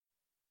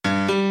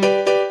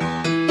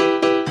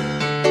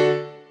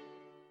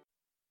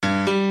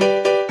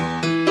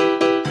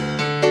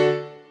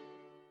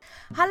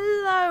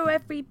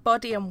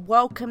everybody, and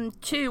welcome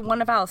to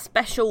one of our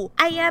special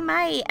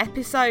AMA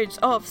episodes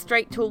of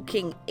Straight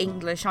Talking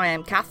English. I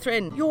am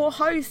Catherine, your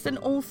host and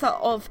author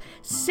of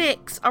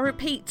 6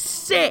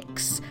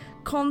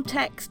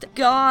 context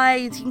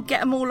guides. You can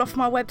get them all off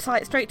my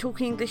website,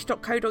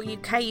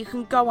 straighttalkingenglish.co.uk. You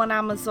can go on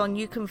Amazon,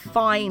 you can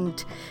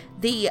find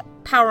the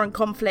Power and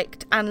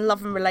Conflict and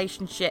Love and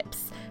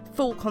Relationships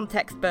full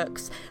context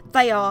books.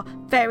 They are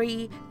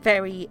very,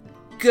 very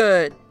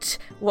good.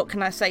 What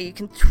can I say? You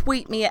can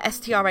tweet me at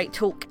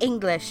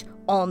str8talkenglish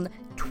on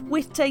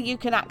Twitter. You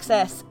can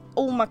access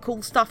all my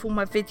cool stuff, all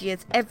my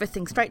videos,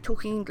 everything,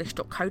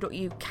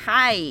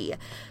 straighttalkingenglish.co.uk.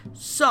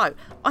 So,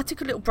 I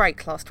took a little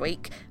break last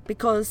week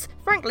because,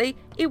 frankly,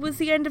 it was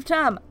the end of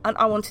term and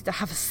I wanted to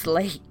have a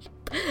sleep.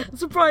 A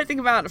surprising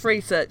amount of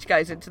research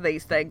goes into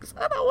these things,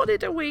 and I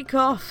wanted a week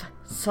off.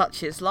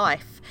 Such is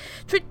life.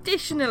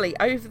 Traditionally,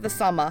 over the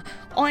summer,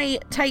 I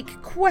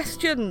take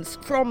questions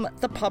from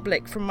the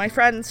public, from my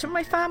friends, from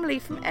my family,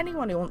 from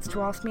anyone who wants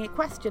to ask me a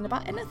question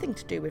about anything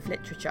to do with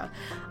literature,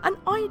 and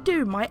I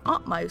do my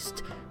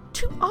utmost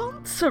to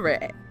answer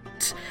it,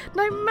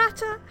 no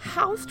matter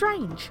how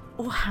strange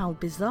or how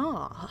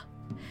bizarre.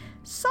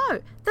 So,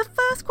 the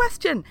first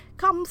question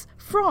comes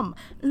from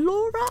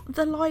Laura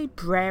the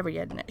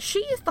Librarian. She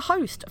is the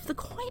host of the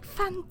quite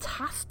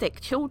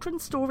fantastic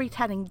children's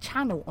storytelling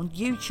channel on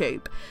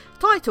YouTube,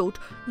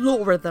 titled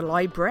Laura the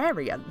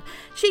Librarian.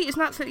 She is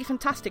an absolutely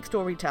fantastic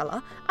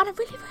storyteller, and I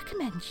really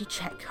recommend you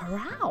check her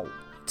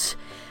out.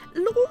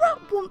 Laura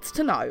wants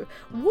to know,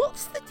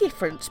 what's the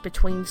difference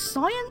between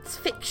science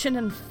fiction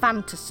and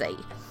fantasy?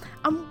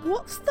 And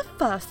what's the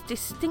first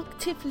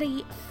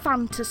distinctively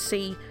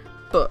fantasy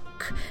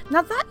book?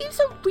 Now that is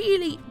a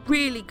really,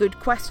 really good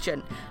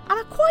question, and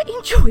I quite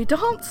enjoyed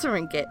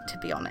answering it, to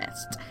be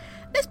honest.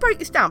 Let's break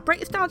this down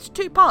to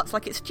 2 parts,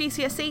 like it's a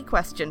GCSE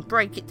question.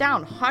 Break it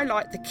down,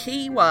 highlight the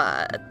key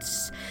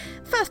words.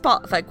 First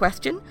part of her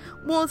question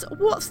was,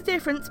 what's the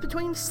difference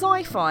between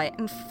sci-fi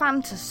and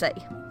fantasy?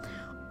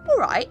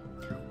 Alright,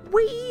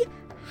 we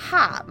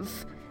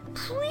have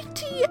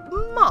pretty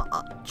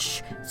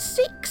much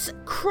 6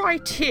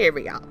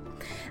 criteria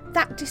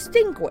that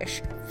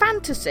distinguish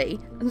fantasy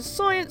and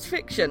science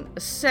fiction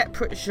as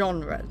separate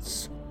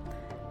genres.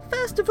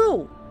 First of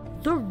all,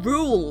 the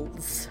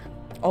rules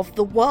of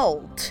the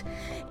world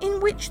in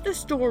which the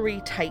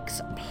story takes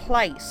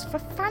place. For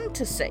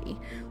fantasy,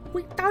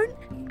 we don't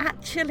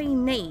actually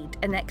need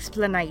an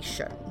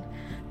explanation.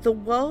 The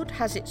world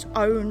has its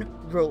own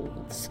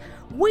rules.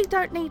 We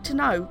don't need to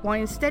know why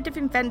instead of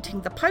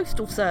inventing the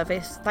postal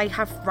service, they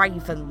have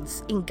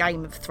ravens in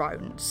Game of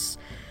Thrones.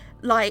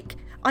 Like,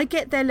 I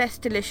get they're less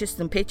delicious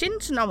than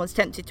pigeons, no one's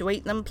tempted to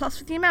eat them, plus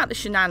with the amount of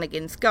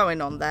shenanigans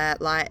going on there,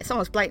 like,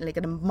 someone's blatantly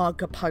going to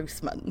mug a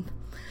postman.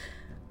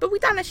 But we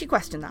don't actually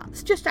question that,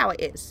 it's just how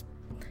it is.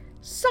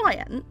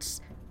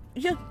 Science,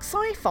 your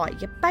sci-fi,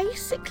 you're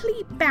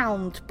basically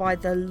bound by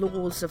the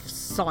laws of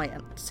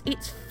science.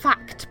 It's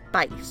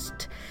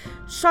fact-based.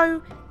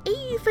 So,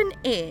 even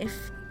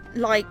if,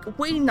 like,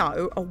 we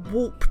know a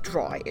warp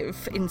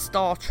drive in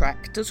Star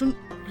Trek doesn't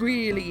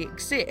really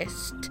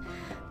exist,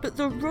 but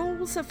the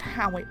rules of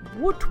how it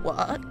would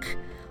work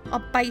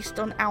are based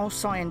on our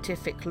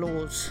scientific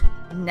laws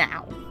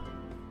now.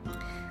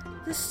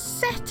 The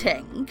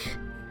setting,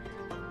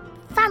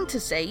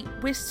 fantasy,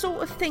 we're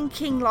sort of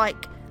thinking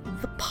like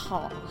the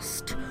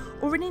past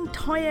or an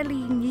entirely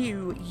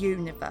new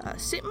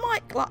universe. It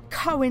might like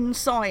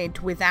coincide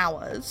with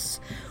ours,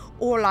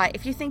 or like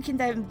if you're thinking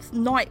those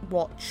Night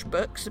Watch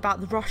books about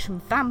the Russian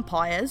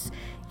vampires,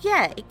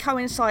 yeah, it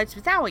coincides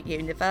with our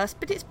universe,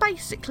 but it's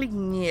basically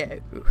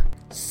new.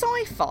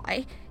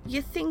 Sci-fi,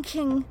 you're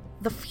thinking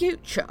the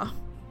future,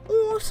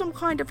 or some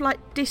kind of like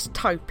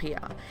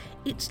dystopia.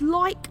 It's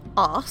like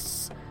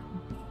us,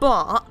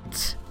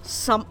 but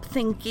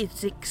something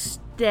is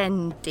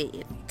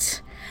extended.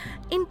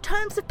 In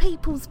terms of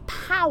people's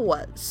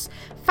powers,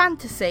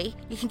 fantasy,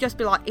 you can just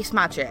be like, it's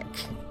magic,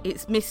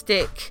 it's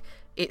mystic,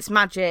 it's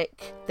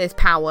magic, there's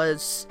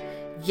powers,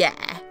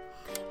 yeah.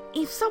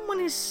 If someone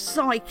is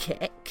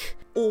psychic,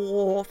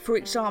 or for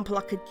example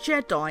like a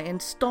Jedi in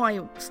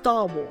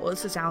Star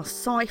Wars as our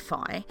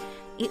sci-fi,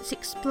 it's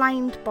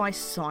explained by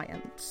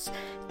science.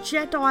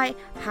 Jedi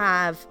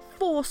have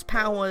force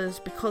powers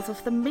because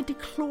of the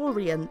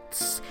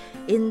midichlorians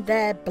in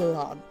their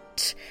blood.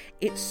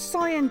 It's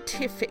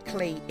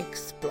scientifically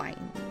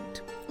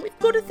explained. We've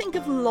got to think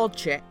of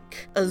logic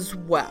as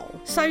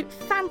well. So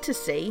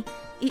fantasy,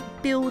 it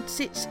builds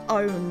its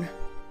own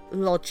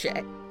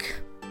logic.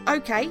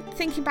 Okay,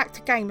 thinking back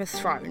to Game of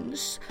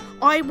Thrones,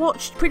 I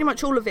watched pretty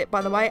much all of it,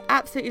 by the way.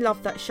 Absolutely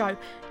loved that show.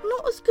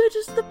 Not as good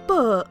as the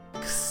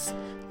books.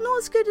 Not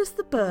as good as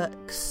the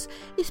books.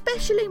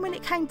 Especially when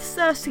it came to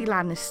Cersei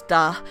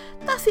Lannister.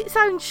 That's its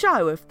own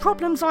show of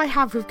Problems I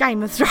Have with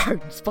Game of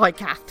Thrones by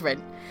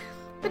Catherine.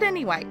 But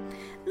anyway,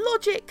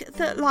 logic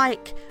that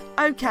like,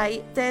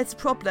 okay, there's a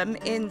problem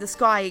in the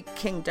Sky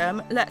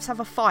Kingdom, let's have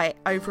a fight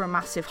over a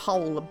massive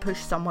hole and push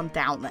someone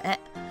down it.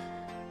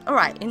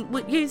 Alright,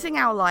 using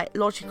our like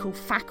logical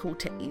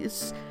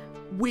faculties,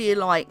 we're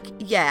like,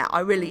 yeah,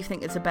 I really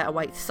think there's a better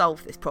way to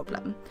solve this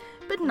problem.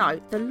 But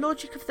no, the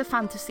logic of the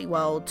fantasy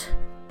world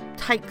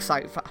takes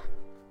over.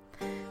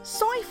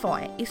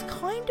 Sci-fi is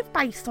kind of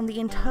based on the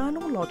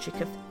internal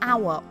logic of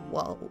our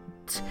world.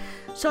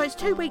 So it's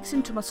 2 weeks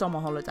into my summer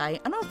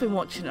holiday and I've been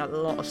watching a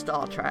lot of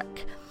Star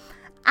Trek.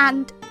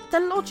 And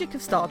the logic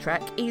of Star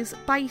Trek is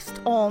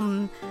based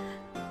on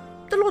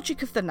the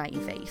logic of the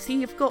Navy. So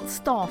you've got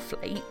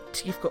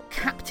Starfleet, you've got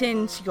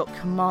captains, you've got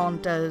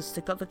commanders,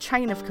 they've got the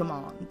chain of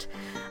command.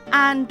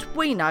 And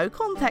we know,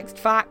 context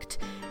fact,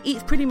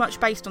 it's pretty much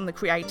based on the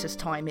creators'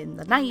 time in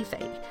the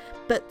Navy.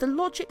 But the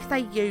logic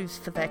they use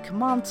for their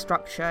command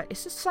structure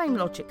is the same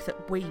logic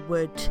that we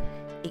would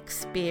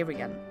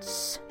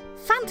experience.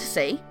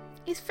 Fantasy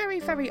is very,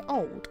 very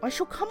old. I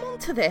shall come on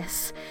to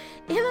this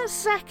in a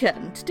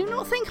second. Do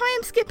not think I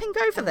am skipping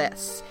over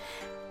this.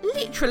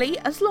 Literally,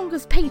 as long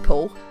as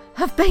people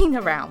have been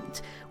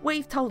around,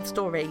 we've told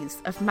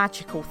stories of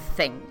magical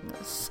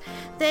things.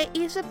 There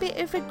is a bit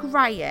of a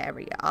grey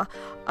area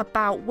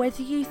about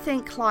whether you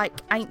think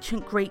like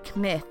ancient Greek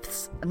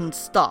myths and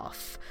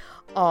stuff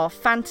are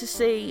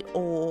fantasy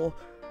or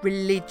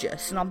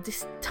religious, and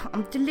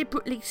I'm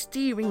deliberately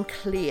steering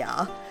clear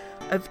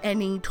of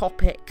any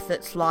topic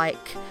that's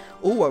like,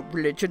 oh, a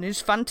religion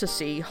is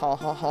fantasy, ha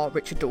ha ha,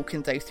 Richard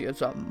Dawkins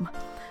atheism.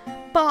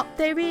 But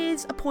there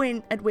is a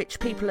point at which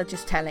people are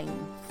just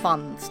telling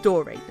fun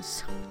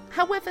stories.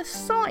 However,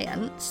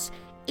 science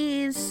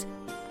is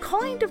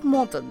kind of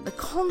modern. The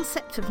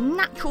concept of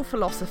natural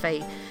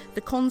philosophy,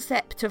 the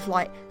concept of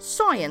like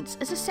science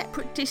as a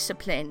separate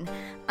discipline,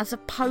 as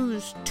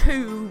opposed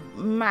to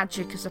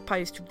magic, as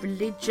opposed to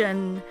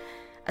religion,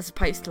 as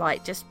opposed to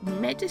like just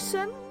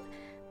medicine,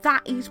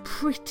 that is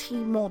pretty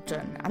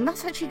modern, and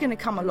that's actually going to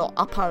come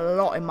up a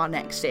lot in my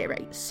next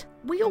series.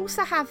 We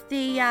also have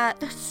the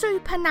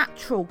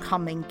supernatural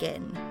coming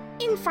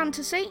in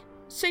fantasy.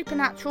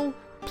 Supernatural,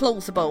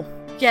 plausible,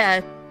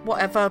 yeah,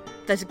 whatever,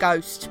 there's a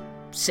ghost,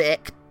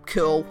 sick,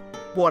 cool,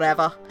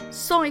 whatever.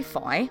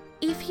 Sci-fi,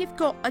 if you've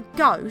got a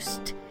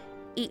ghost,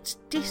 it's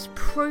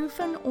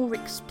disproven or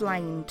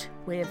explained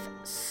with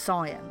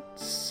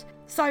science.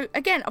 So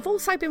again, I've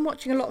also been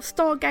watching a lot of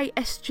Stargate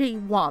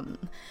SG-1.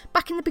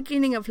 Back in the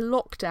beginning of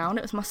lockdown,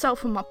 it was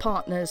myself and my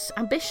partner's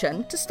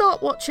ambition to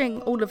start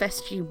watching all of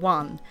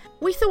SG-1.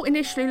 We thought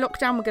initially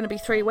lockdown were going to be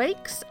 3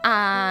 weeks,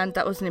 and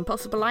that was an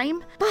impossible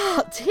aim.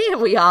 But here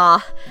we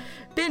are,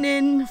 been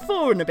in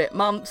 4 and a bit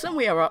months, and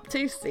we are up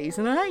to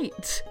season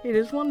 8. It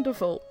is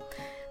wonderful.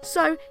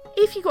 So,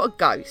 if you got a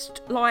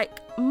ghost, like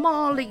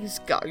Marley's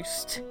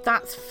ghost,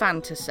 that's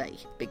fantasy,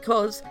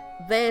 because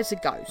there's a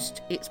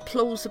ghost. It's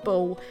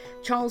plausible.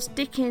 Charles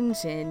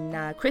Dickens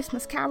in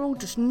Christmas Carol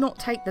does not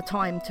take the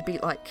time to be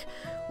like,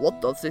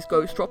 what does this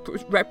ghost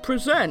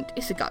represent?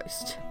 It's a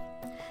ghost.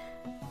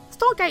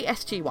 Stargate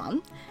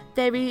SG-1,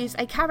 there is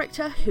a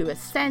character who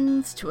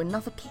ascends to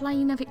another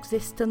plane of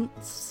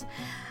existence,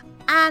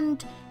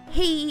 and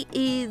he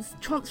is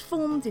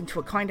transformed into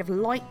a kind of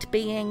light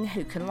being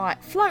who can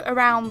like float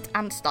around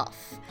and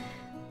stuff.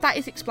 That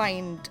is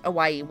explained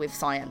away with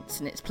science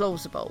and it's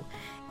plausible.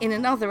 In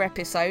another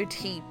episode,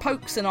 he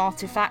pokes an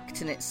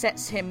artifact and it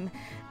sets him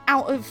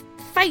out of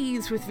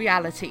phase with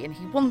reality and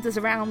he wanders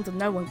around and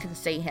no one can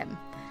see him.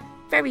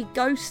 Very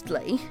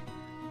ghostly,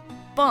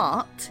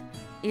 but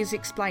is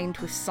explained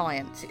with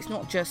science. It's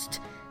not just,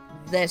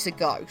 there's a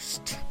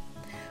ghost.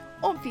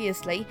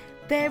 Obviously,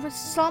 there are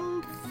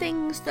some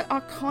things that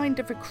are kind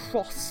of a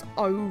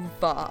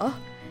crossover.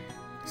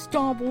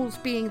 Star Wars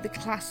being the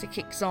classic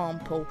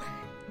example.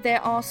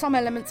 There are some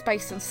elements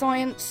based on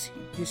science,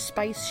 your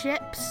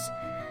spaceships,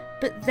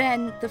 but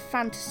then the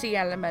fantasy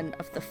element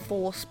of the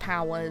force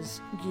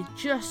powers, you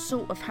just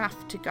sort of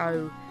have to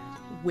go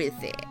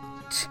with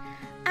it.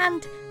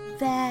 And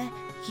there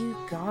you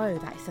go.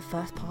 That is the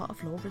first part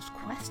of Laura's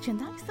question.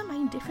 That is the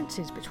main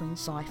differences between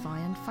sci-fi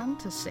and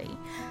fantasy.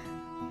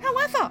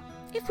 However,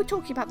 if we're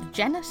talking about the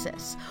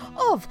genesis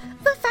of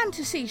the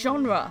fantasy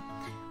genre,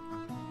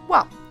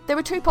 well, there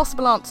are 2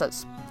 possible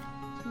answers.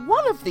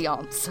 One of the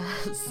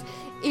answers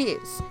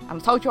is,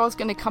 and I told you I was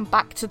going to come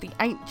back to the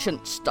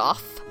ancient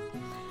stuff,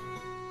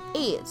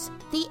 is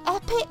the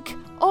Epic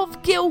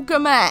of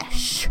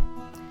Gilgamesh.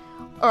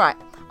 Alright,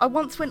 I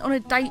once went on a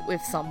date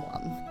with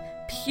someone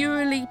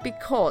purely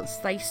because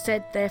they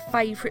said their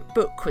favourite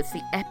book was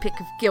the Epic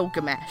of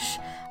Gilgamesh,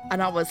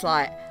 and I was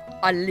like,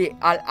 I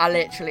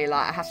literally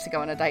like, I have to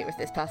go on a date with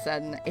this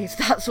person if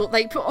that's what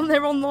they put on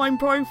their online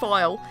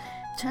profile.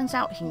 Turns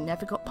out he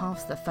never got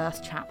past the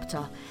first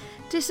chapter.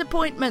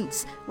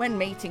 Disappointments when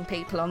meeting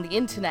people on the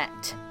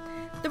internet.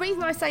 The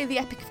reason I say the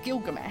Epic of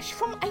Gilgamesh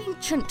from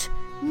ancient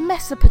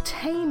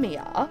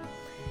Mesopotamia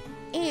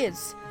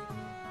is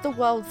the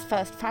world's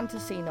first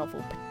fantasy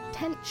novel,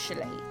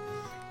 potentially,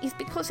 is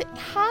because it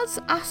has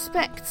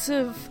aspects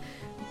of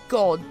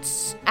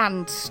gods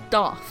and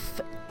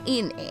stuff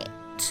in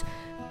it,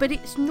 but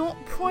it's not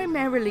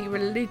primarily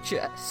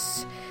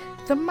religious.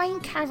 The main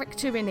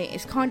character in it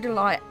is kind of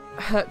like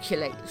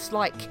Hercules,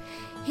 like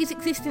his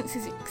existence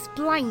is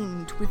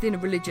explained within a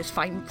religious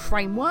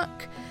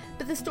framework,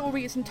 but the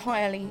story is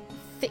entirely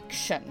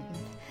fiction.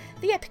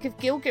 The Epic of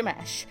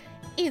Gilgamesh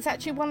is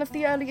actually one of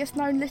the earliest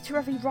known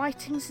literary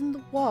writings in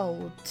the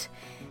world.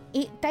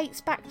 It dates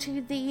back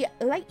to the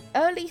early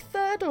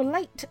 3rd or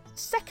late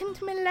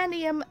 2nd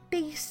millennium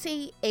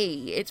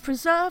BCE. It's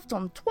preserved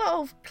on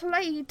 12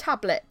 clay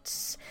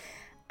tablets,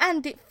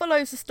 and it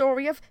follows the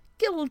story of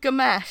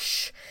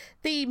Gilgamesh,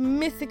 the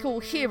mythical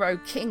hero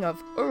king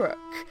of Uruk,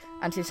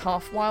 and his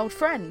half-wild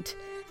friend,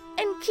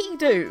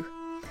 Enkidu,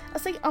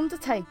 as they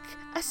undertake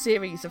a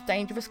series of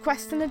dangerous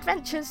quests and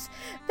adventures.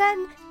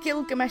 Then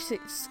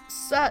Gilgamesh's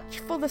search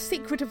for the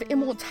secret of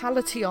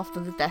immortality after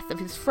the death of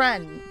his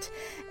friend.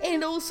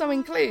 It also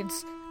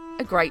includes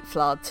a great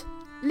flood,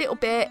 little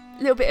bit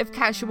of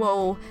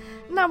casual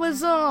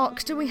Noah's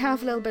Ark. Do we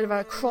have a little bit of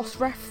a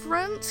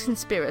cross-reference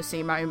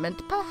conspiracy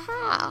moment?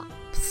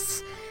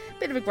 Perhaps.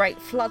 Bit of a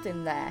great flood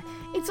in there.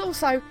 It's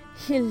also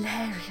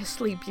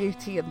hilariously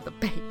Beauty and the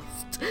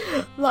Beast.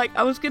 Like,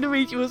 I was going to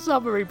read you a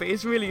summary, but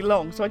it's really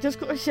long, so I just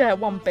got to share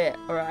one bit,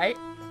 alright?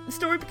 The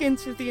story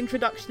begins with the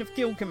introduction of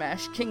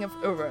Gilgamesh, king of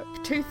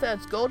Uruk,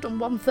 2/3 god and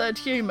 1/3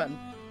 human.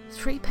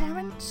 3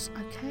 parents?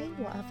 Okay,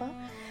 whatever.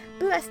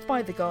 Blessed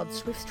by the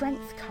gods with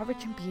strength,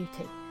 courage and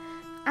beauty.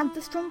 And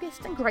the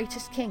strongest and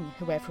greatest king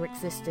who ever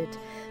existed.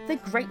 The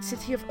great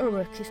city of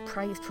Uruk is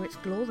praised for its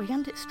glory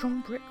and its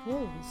strong brick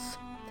walls.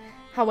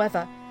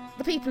 However,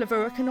 the people of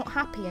Uruk are not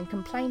happy and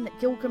complain that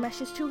Gilgamesh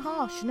is too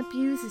harsh and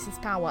abuses his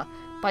power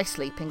by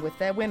sleeping with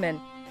their women.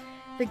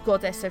 The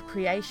goddess of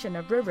creation,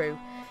 Aruru,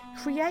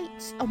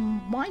 creates a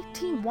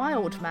mighty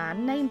wild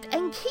man named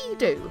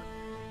Enkidu.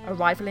 A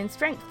rival in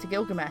strength to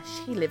Gilgamesh,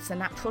 he lives a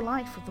natural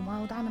life with the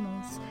wild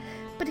animals.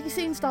 But he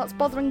soon starts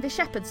bothering the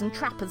shepherds and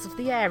trappers of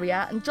the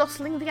area and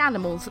jostling the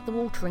animals at the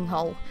watering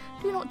hole.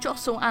 Do not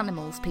jostle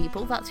animals,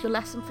 people, that's your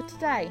lesson for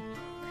today.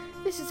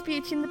 This is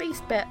Beauty and the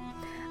Beast bit.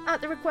 At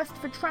the request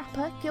of a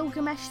trapper,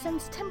 Gilgamesh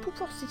sends temple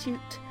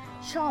prostitute,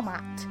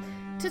 Sharmat,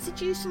 to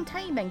seduce and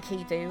tame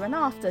Enkidu, and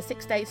after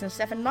 6 days and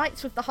 7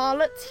 nights with the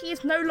harlots, he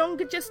is no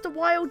longer just a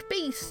wild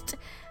beast.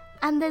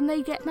 And then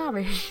they get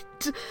married.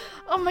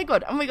 Oh my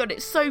god,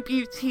 it's so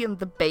Beauty and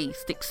the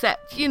Beast,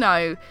 except, you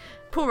know,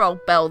 poor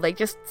old Belle,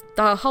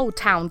 the whole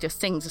town just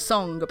sings a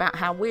song about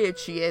how weird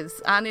she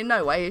is, and in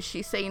no way is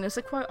she seen as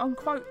a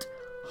quote-unquote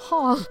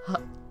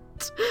harlot.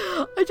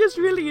 I just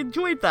really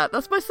enjoyed that.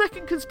 That's my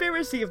second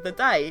conspiracy of the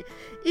day,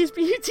 is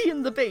Beauty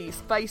and the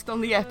Beast based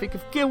on the Epic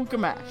of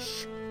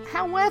Gilgamesh.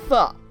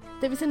 However,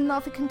 there is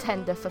another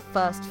contender for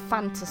first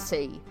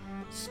fantasy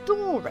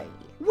story.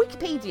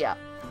 Wikipedia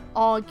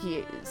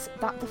argues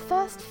that the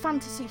first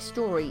fantasy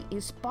story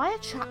is by a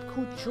chap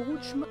called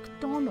George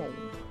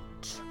MacDonald.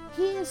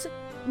 His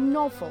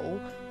novel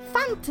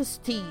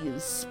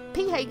Phantastes,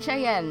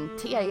 Phantastes,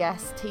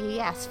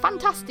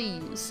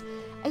 Phantastes,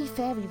 a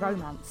fairy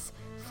romance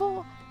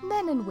for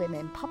men and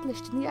women,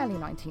 published in the early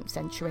 19th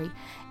century,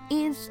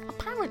 is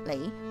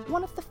apparently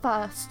one of the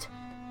first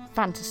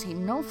fantasy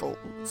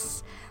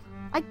novels.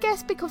 I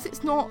guess because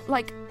it's not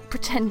like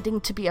pretending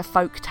to be a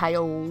folk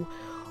tale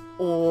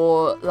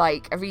or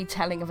like a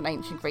retelling of an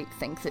ancient Greek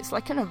thing, it's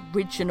like an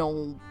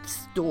original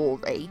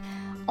story.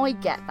 I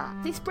get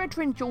that. This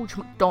brethren George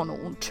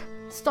MacDonald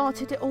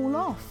started it all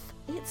off.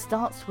 It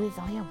starts with,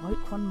 I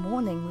awoke one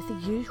morning with the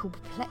usual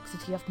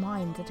perplexity of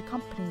mind that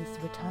accompanies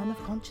the return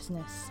of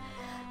consciousness.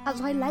 As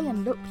I lay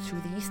and looked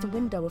through the eastern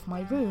window of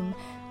my room,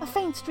 a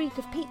faint streak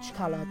of peach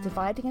colour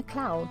dividing a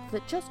cloud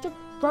that just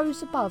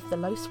rose above the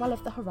low swell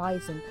of the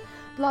horizon.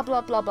 Blah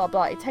blah blah blah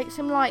blah. It takes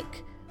him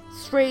like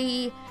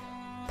 3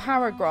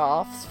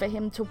 paragraphs for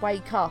him to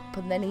wake up,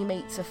 and then he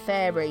meets a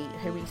fairy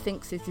who he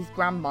thinks is his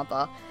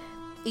grandmother.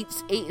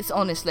 It's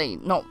honestly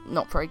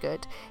not very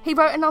good. He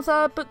wrote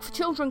another book for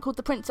children called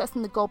The Princess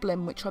and the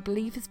Goblin, which I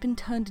believe has been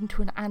turned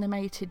into an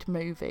animated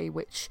movie,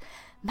 which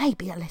may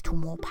be a little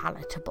more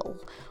palatable.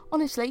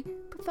 Honestly,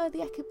 prefer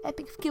the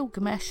Epic of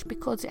Gilgamesh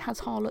because it has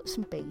harlots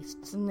and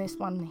beasts, and this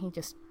one he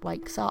just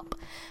wakes up.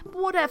 But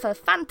whatever,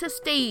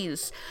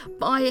 Phantastes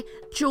by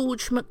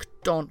George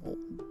MacDonald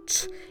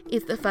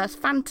is the first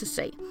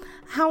fantasy.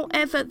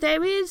 However,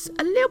 there is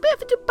a little bit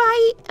of a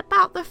debate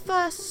about the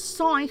first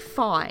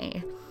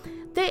sci-fi.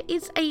 There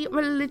is a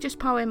religious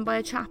poem by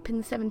a chap in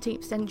the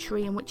 17th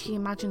century in which he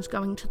imagines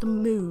going to the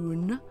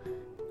moon.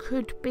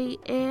 Could be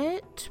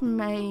it,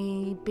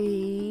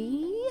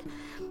 maybe.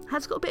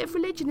 Has got a bit of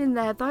religion in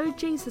there though.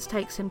 Jesus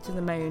takes him to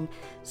the moon.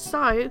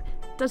 So,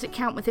 does it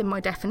count within my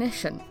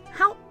definition?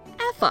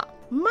 However,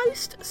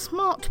 most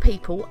smart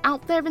people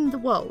out there in the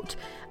world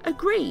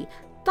agree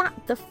that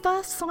the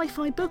first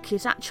sci-fi book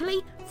is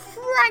actually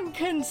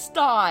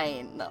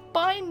Frankenstein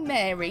by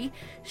Mary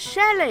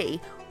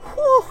Shelley.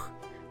 Whew!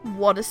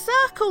 What a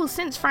circle,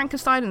 since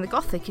Frankenstein and the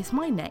Gothic is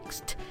my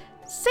next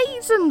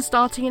season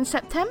starting in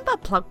September.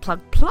 Plug, plug,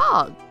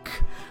 plug.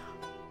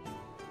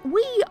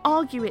 We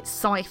argue it's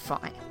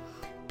sci-fi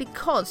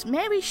because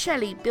Mary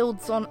Shelley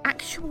builds on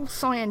actual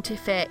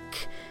scientific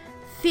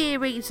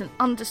theories and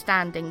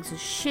understandings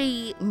as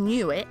she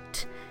knew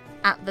it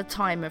at the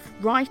time of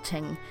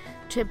writing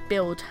to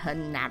build her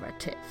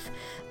narrative.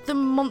 The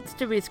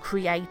monster is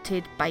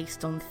created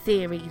based on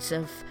theories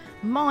of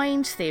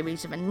mind,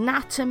 theories of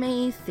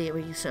anatomy,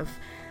 theories of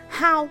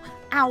how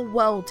our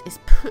world is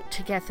put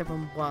together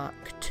and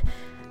worked.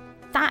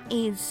 That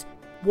is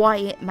why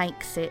it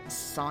makes it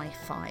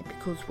sci-fi,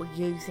 because we're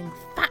using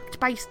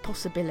fact-based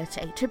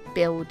possibility to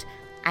build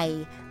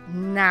a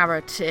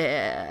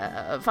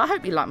narrative. I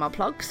hope you like my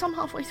plugs. I'm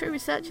halfway through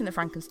researching the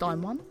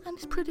Frankenstein one and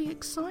it's pretty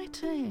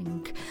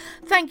exciting.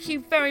 Thank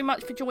you very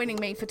much for joining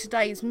me for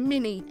today's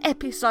mini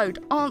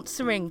episode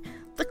answering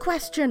the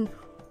question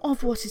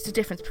of what is the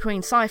difference between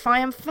sci-fi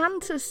and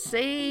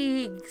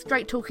fantasy.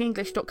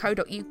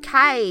 straighttalkenglish.co.uk,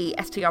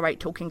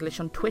 STR8talkenglish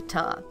on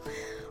Twitter.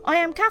 I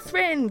am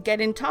Catherine.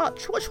 Get in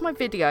touch. Watch my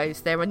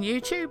videos. They're on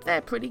YouTube. They're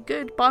pretty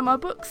good. Buy my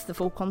books, The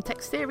Full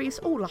Context Series,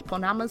 all up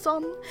on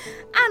Amazon.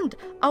 And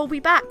I'll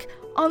be back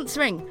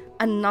answering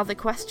another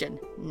question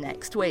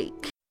next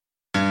week.